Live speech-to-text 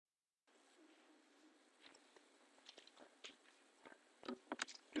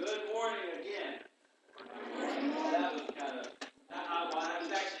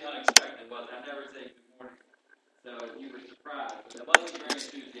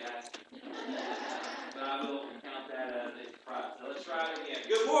try it again.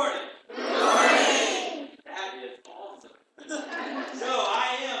 Good morning. Good morning. That is awesome. So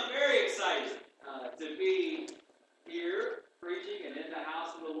I am very excited to be here preaching and in the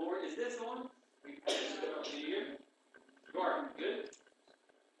house of the Lord. Is this on? Do you hear? You are. Good?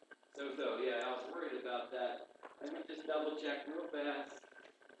 So, yeah, I was worried about that. Let me just double check real fast.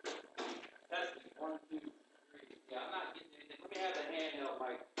 Testing. 1, 2, 3. Yeah, I'm not getting anything. Let me have the handheld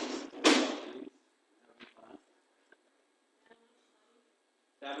mic.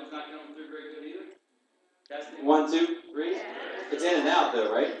 That one's not coming through very good either. Testing. 1, 2, 3. It's in and out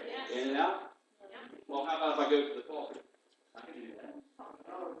though, right? In and out? Well, how about if I go to the pulpit? I can do that.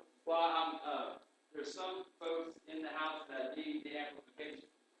 Well, there's some folks in the house that need the amplification.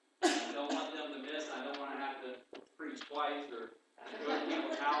 I don't want them to miss. I don't want to have to preach twice or go to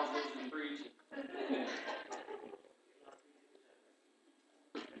people's houses and preach.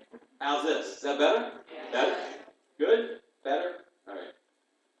 How's this? Is that better? Better? Good? Better? All right.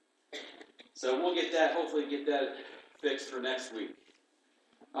 So we'll hopefully get that fixed for next week.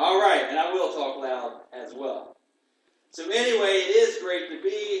 All right, and I will talk loud as well. So anyway, it is great to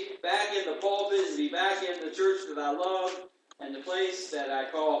be back in the pulpit and be back in the church that I love and the place that I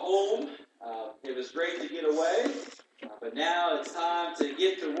call home. It was great to get away, but now it's time to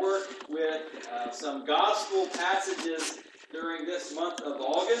get to work with some gospel passages during this month of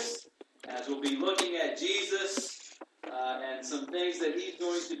August, as we'll be looking at Jesus and some things that he's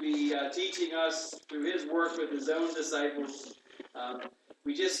going to be teaching us through his work with his own disciples.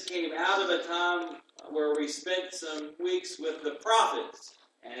 We just came out of a time where we spent some weeks with the prophets,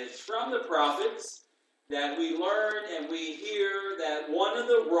 and it's from the prophets that we learn and we hear that one of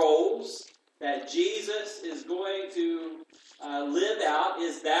the roles that Jesus is going to live out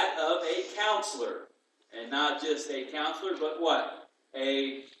is that of a counselor. And not just a counselor, but what?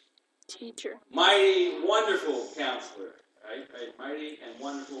 A teacher. Mighty, wonderful counselor. Right? A mighty and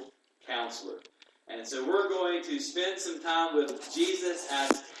wonderful counselor. And so we're going to spend some time with Jesus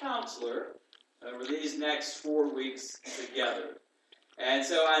as counselor over these next 4 weeks together. And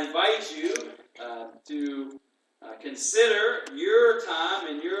so I invite you to consider your time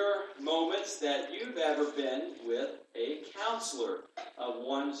and your moments that you've ever been with a counselor of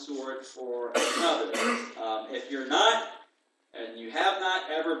one sort or another. If you're not, and you have not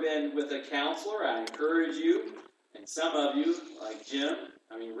ever been with a counselor, I encourage you, and some of you, like Jim,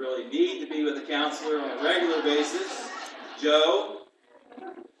 really need to be with a counselor on a regular basis. Joe,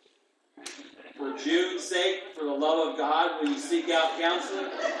 for June's sake, for the love of God, will you seek out counseling?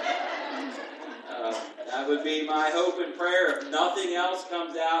 That would be my hope and prayer. If nothing else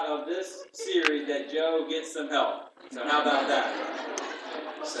comes out of this series, that Joe gets some help. So how about that?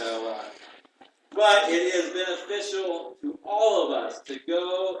 But it is beneficial to all of us to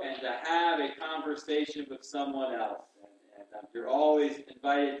go and to have a conversation with someone else. And you're always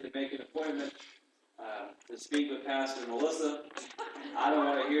invited to make an appointment to speak with Pastor Melissa. I don't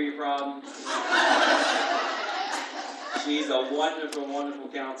want to hear your problems. She's a wonderful, wonderful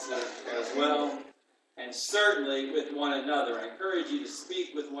counselor as well. And certainly with one another. I encourage you to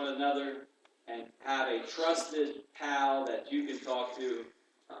speak with one another and have a trusted pal that you can talk to.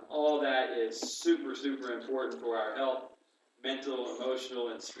 All that is super, super important for our health, mental, emotional,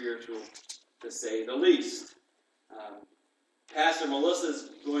 and spiritual, to say the least. Pastor Melissa is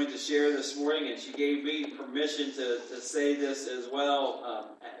going to share this morning, and she gave me permission to say this as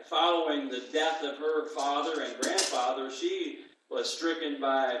well. Following the death of her father and grandfather, she was stricken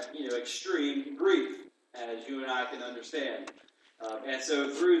by extreme grief, as you and I can understand. And so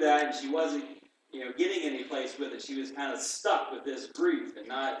through that, she wasn't getting any place with it. She was kind of stuck with this grief and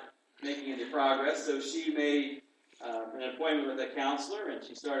not making any progress. So she made an appointment with a counselor, and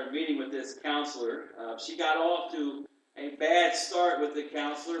she started meeting with this counselor. She got off to a bad start with the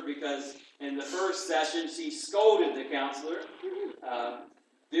counselor because in the first session she scolded the counselor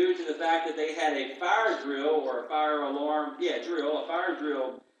due to the fact that they had a fire drill or a fire alarm, a fire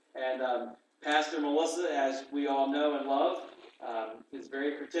drill. And Pastor Melissa, as we all know and love, is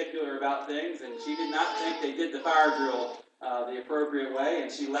very particular about things, and she did not think they did the fire drill the appropriate way,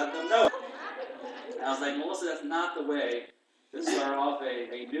 and she let them know. And I was like, Melissa, that's not the way to start off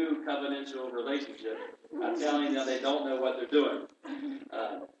a new covenantal relationship. I'm telling them they don't know what they're doing.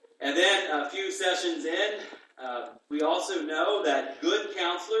 And then a few sessions in, we also know that good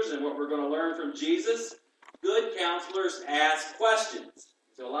counselors, and what we're going to learn from Jesus, good counselors ask questions.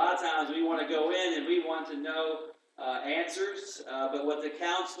 So a lot of times we want to go in and we want to know answers, but what the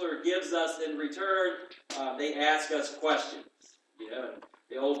counselor gives us in return, they ask us questions.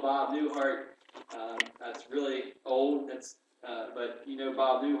 The old Bob Newhart, that's really old. But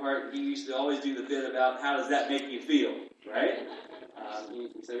Bob Newhart, he used to always do the bit about how does that make you feel, right?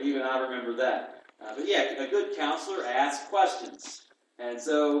 So even I remember that. But yeah, a good counselor asks questions. And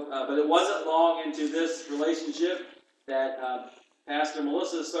so, but it wasn't long into this relationship that Pastor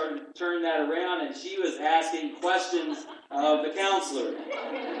Melissa started to turn that around, and she was asking questions of the counselor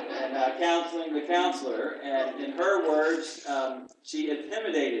and counseling the counselor. And in her words, she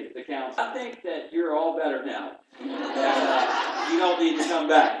intimidated the counselor. I think that you're all better now. And, you don't need to come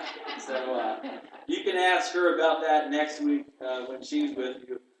back. So you can ask her about that next week when she's with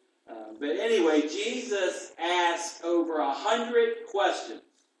you. But anyway, Jesus asked over 100 questions.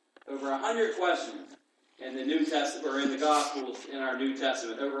 Over 100 questions in the New Testament, or in the Gospels in our New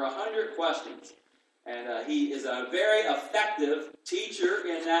Testament. Over 100 questions. And he is a very effective teacher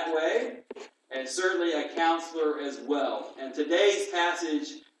in that way, and certainly a counselor as well. And today's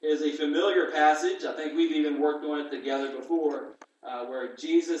passage is a familiar passage. I think we've even worked on it together before, where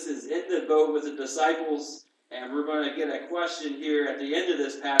Jesus is in the boat with the disciples, and we're going to get a question here at the end of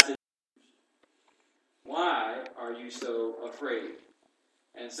this passage. Why are you so afraid?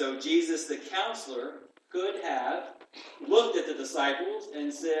 And so Jesus, the counselor, could have looked at the disciples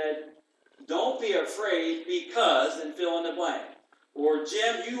and said, don't be afraid because, and fill in the blank. Or,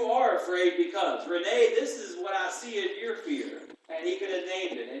 Jim, you are afraid because. Renee, this is what I see in your fear. And he could have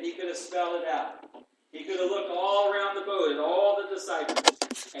named it, and he could have spelled it out. He could have looked all around the boat at all the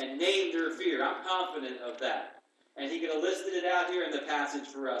disciples and named their fear. I'm confident of that. And he could have listed it out here in the passage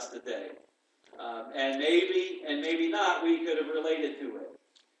for us today. And maybe not, we could have related to it.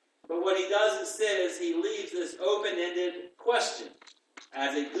 But what he does instead is he leaves this open-ended question,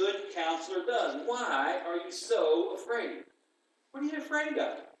 as a good counselor does. Why are you so afraid? What are you afraid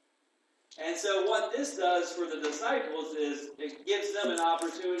of? And so what this does for the disciples is it gives them an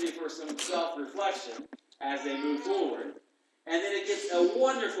opportunity for some self-reflection as they move forward. And then it gets a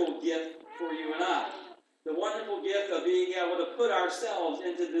wonderful gift for you and I. The wonderful gift of being able to put ourselves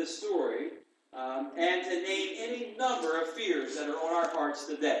into this story and to name any number of fears that are on our hearts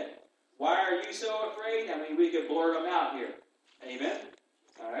today. Why are you so afraid? I mean, we could blurt them out here. Amen?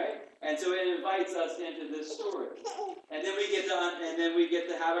 All right? And so it invites us into this story. And then we get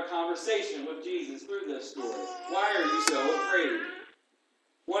to have a conversation with Jesus through this story. Why are you so afraid?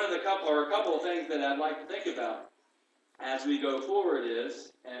 A couple of things that I'd like to think about as we go forward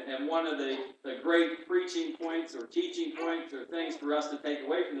is, and one of the great preaching points or teaching points or things for us to take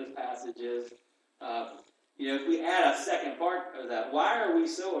away from this passage is, if we add a second part of that, why are we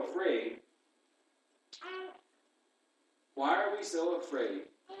so afraid? Why are we so afraid,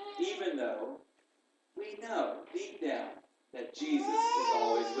 even though we know deep down that Jesus is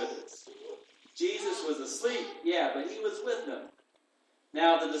always with us? Jesus was asleep, yeah, but he was with them.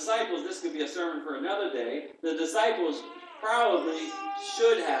 Now, the disciples, this could be a sermon for another day, the disciples probably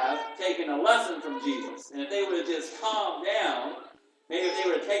should have taken a lesson from Jesus. And if they would have just calmed down, maybe if they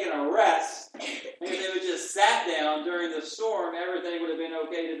would have taken a rest, maybe if they would have just sat down during the storm, everything would have been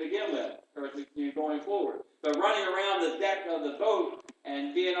okay to begin with, or going forward. But running around the deck of the boat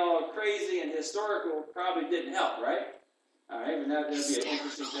and being all crazy and historical probably didn't help, right? All right, and that would be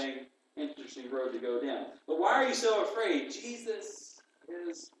an interesting road to go down. But why are you so afraid? Jesus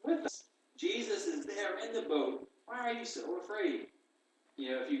is with us. Jesus is there in the boat. Why are you so afraid?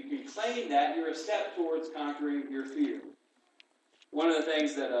 If you can claim that, you're a step towards conquering your fear. One of the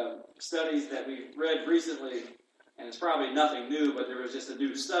things that studies that we've read recently, and it's probably nothing new, but there was just a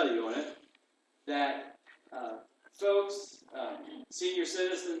new study on it, that folks, senior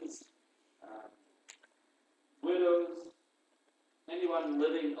citizens, widows, anyone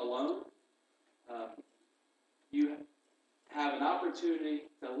living alone, you have an opportunity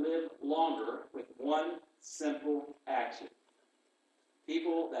to live longer with one simple action.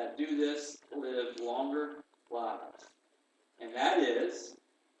 People that do this live longer lives. And that is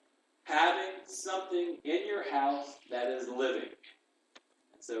having something in your house that is living.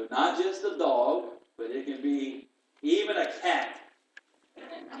 So not just a dog, but it can be even a cat.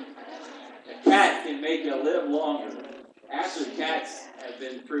 A cat can make you live longer. Actually, cats have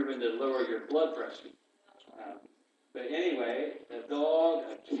been proven to lower your blood pressure. But anyway, a dog,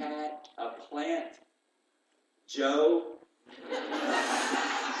 a cat, a plant, Joe,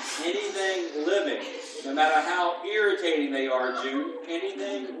 anything living, no matter how irritating they are, June,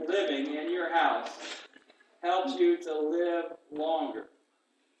 anything living in your house helps you to live longer.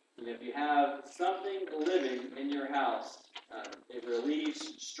 And if you have something living in your house, it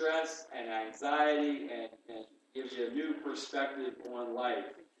relieves stress and anxiety and gives you a new perspective on life.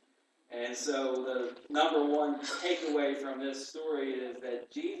 And so the number one takeaway from this story is that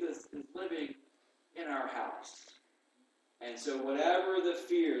Jesus is living in our house. And so whatever the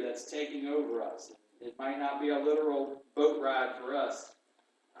fear that's taking over us, It might not be a literal boat ride for us,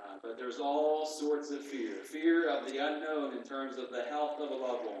 but there's all sorts of fear. Fear of the unknown in terms of the health of a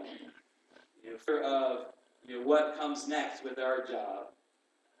loved one. Fear of what comes next with our job.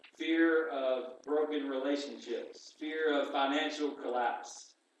 Fear of broken relationships. Fear of financial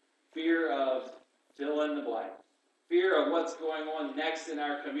collapse. Fear of fill in the blank. Fear of what's going on next in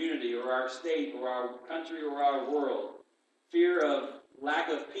our community or our state or our country or our world. Fear of lack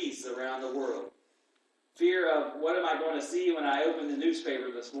of peace around the world. Fear of what am I going to see when I open the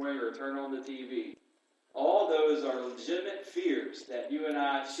newspaper this morning or turn on the TV. All those are legitimate fears that you and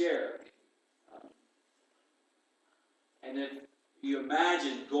I share. And if you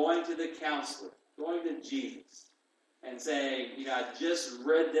imagine going to the counselor, going to Jesus, and saying, I just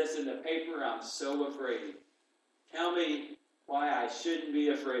read this in the paper, I'm so afraid. Tell me why I shouldn't be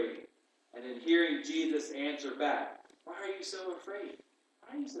afraid. And then hearing Jesus answer back, why are you so afraid?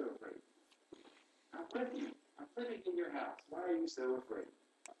 Why are you so afraid? I'm with you. I'm living in your house. Why are you so afraid?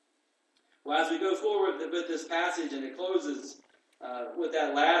 Well, as we go forward with this passage, and it closes with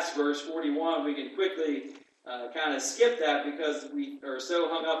that last verse, 41, we can quickly kind of skip that because we are so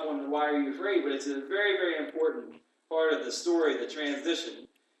hung up on the why are you afraid, but it's a very, very important part of the story, the transition.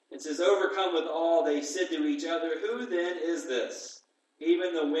 It says, overcome with awe, they said to each other, who then is this?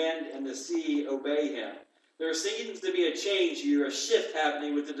 Even the wind and the sea obey him. There seems to be a change here, a shift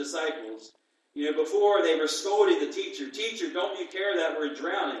happening with the disciples. Before they were scolding the teacher, teacher, don't you care that we're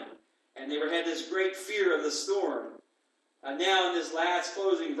drowning? And they had this great fear of the storm. Now in this last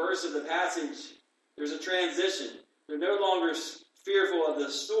closing verse of the passage, there's a transition. They're no longer fearful of the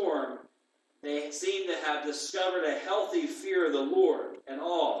storm. They seem to have discovered a healthy fear of the Lord, an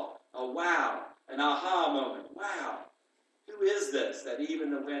awe, a wow, an aha moment. Wow, who is this that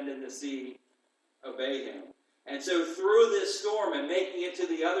even the wind and the sea obey him? And so through this storm and making it to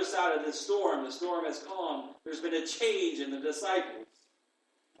the other side of the storm has calmed, there's been a change in the disciples.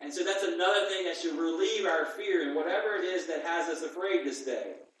 And so that's another thing that should relieve our fear in whatever it is that has us afraid this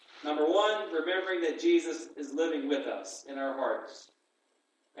day. Number one, remembering that Jesus is living with us in our hearts.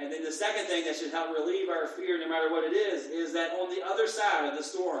 And then the second thing that should help relieve our fear, no matter what it is that on the other side of the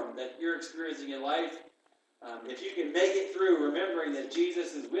storm that you're experiencing in life, if you can make it through remembering that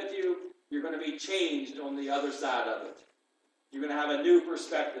Jesus is with you, you're going to be changed on the other side of it. You're going to have a new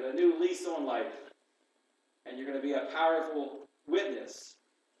perspective, a new lease on life. And you're going to be a powerful witness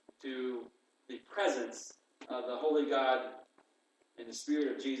to the presence of the Holy God and the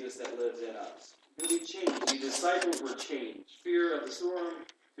Spirit of Jesus that lives in us. You're going to be changed. The disciples were changed. Fear of the storm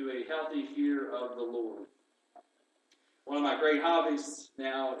to a healthy fear of the Lord. One of my great hobbies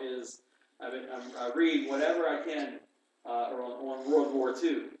now is I read whatever I can on World War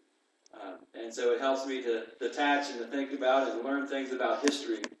II. And so it helps me to detach and to think about it and learn things about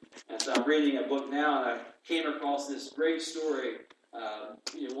history. And so I'm reading a book now, and I came across this great story.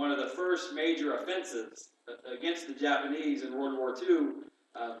 One of the first major offensives against the Japanese in World War II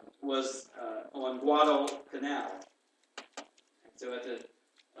was on Guadalcanal. And so at the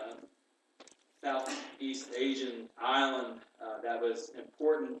Southeast Asian island that was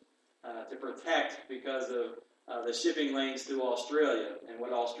important to protect because of the shipping lanes to Australia and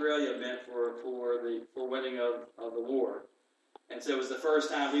what Australia meant for winning of the war. And so it was the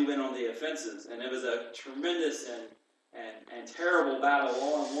first time we went on the offensives, and it was a tremendous and terrible battle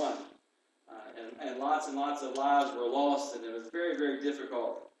all in one. And lots of lives were lost, and it was very, very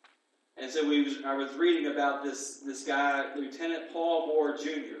difficult. And so I was reading about this guy, Lieutenant Paul Moore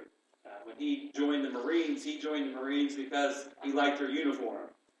Jr. When he joined the Marines because he liked their uniform.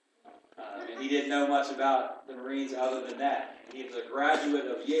 And he didn't know much about the Marines other than that. He was a graduate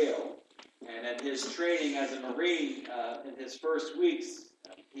of Yale. And in his training as a Marine, in his first weeks,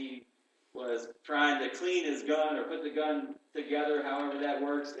 he was trying to clean his gun or put the gun together, however that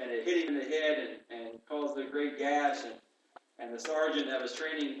works, and it hit him in the head and caused a great gash. And the sergeant that was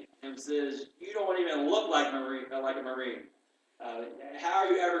training him says, "You don't even look like a Marine. How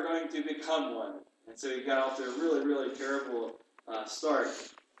are you ever going to become one?" And so he got off to a really, really terrible start.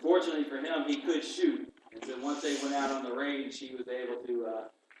 Fortunately for him, he could shoot. And so once they went out on the range, he was able to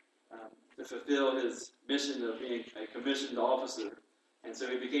fulfill his mission of being a commissioned officer. And so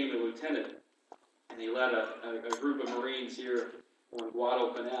he became a lieutenant. And he led a group of Marines here on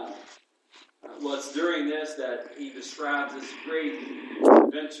Guadalcanal. Well, it's during this that he describes this great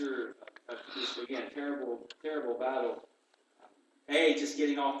adventure of this, again, terrible, terrible battle. Just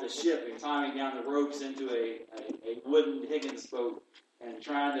getting off the ship and climbing down the ropes into a wooden Higgins boat and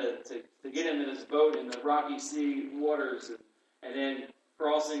trying to get into this boat in the rocky sea waters and then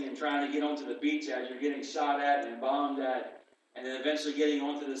crossing and trying to get onto the beach as you're getting shot at and bombed at. and then eventually getting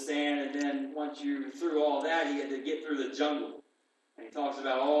onto the sand, and then once you're through all that, he had to get through the jungle. And he talks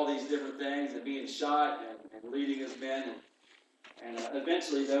about all these different things and being shot and leading his men. And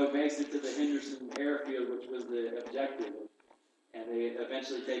eventually, though, makes it to the Henderson airfield, which was the objective. And they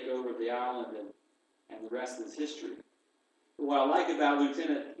eventually take over the island, and the rest is history. But what I like about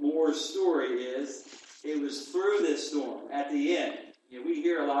Lieutenant Moore's story is it was through this storm, at the end. We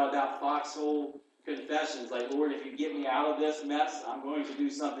hear a lot about foxhole confessions, like, Lord, if you get me out of this mess, I'm going to do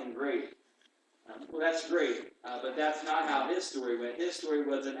something great. Well, that's great, but that's not how his story went. His story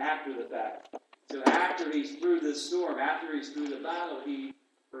wasn't after the fact. So after he's through this storm, after he's through the battle, he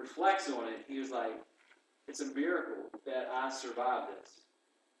reflects on it. He was like, it's a miracle that I survived this.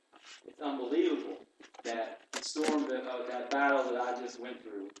 It's unbelievable that storm, that battle that I just went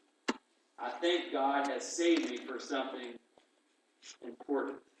through. I think God has saved me for something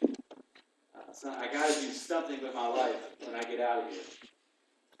important. So I got to do something with my life when I get out of here.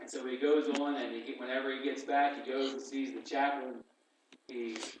 And so he goes on, and whenever he gets back, he goes and sees the chaplain.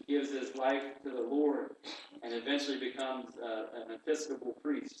 He gives his life to the Lord and eventually becomes an Episcopal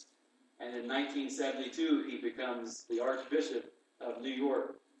priest. And in 1972, he becomes the Archbishop of New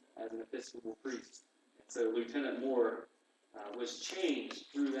York as an Episcopal priest. And so Lieutenant Moore was changed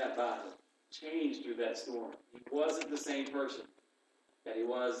through that battle, changed through that storm. He wasn't the same person that he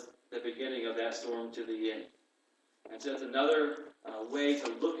was at the beginning of that storm to the end. And so it's another way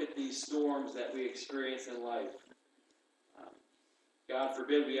to look at these storms that we experience in life. God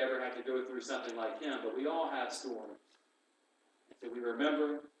forbid we ever have to go through something like him, but we all have storms. And so we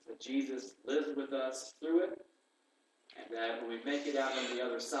remember that Jesus lives with us through it, and that when we make it out on the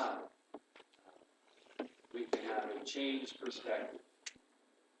other side, we can have a changed perspective,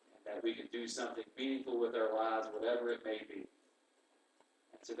 and that we can do something meaningful with our lives, whatever it may be.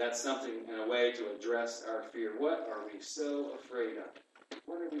 And so that's something, in a way, to address our fear. What are we so afraid of?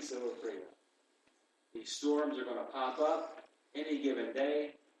 What are we so afraid of? These storms are going to pop up any given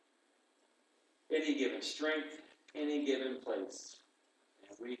day, any given strength, any given place.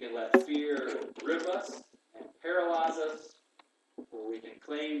 And we can let fear grip us and paralyze us, or we can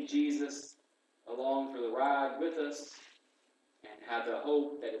claim Jesus along for the ride with us and have the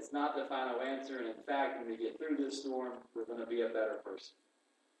hope that it's not the final answer, and in fact, when we get through this storm, we're going to be a better person.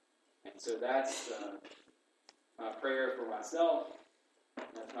 And so that's my prayer for myself.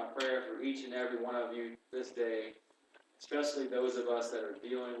 That's my prayer for each and every one of you this day, especially those of us that are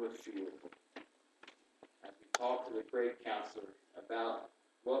dealing with fear, as we talk to the great counselor about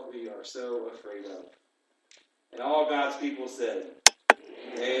what we are so afraid of. And all God's people said,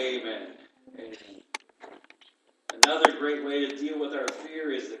 Amen. Amen. Another great way to deal with our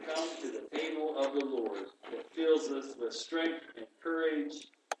fear is to come to the table of the Lord that fills us with strength and courage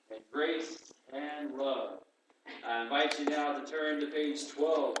and grace and love. I invite you now to turn to page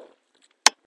 12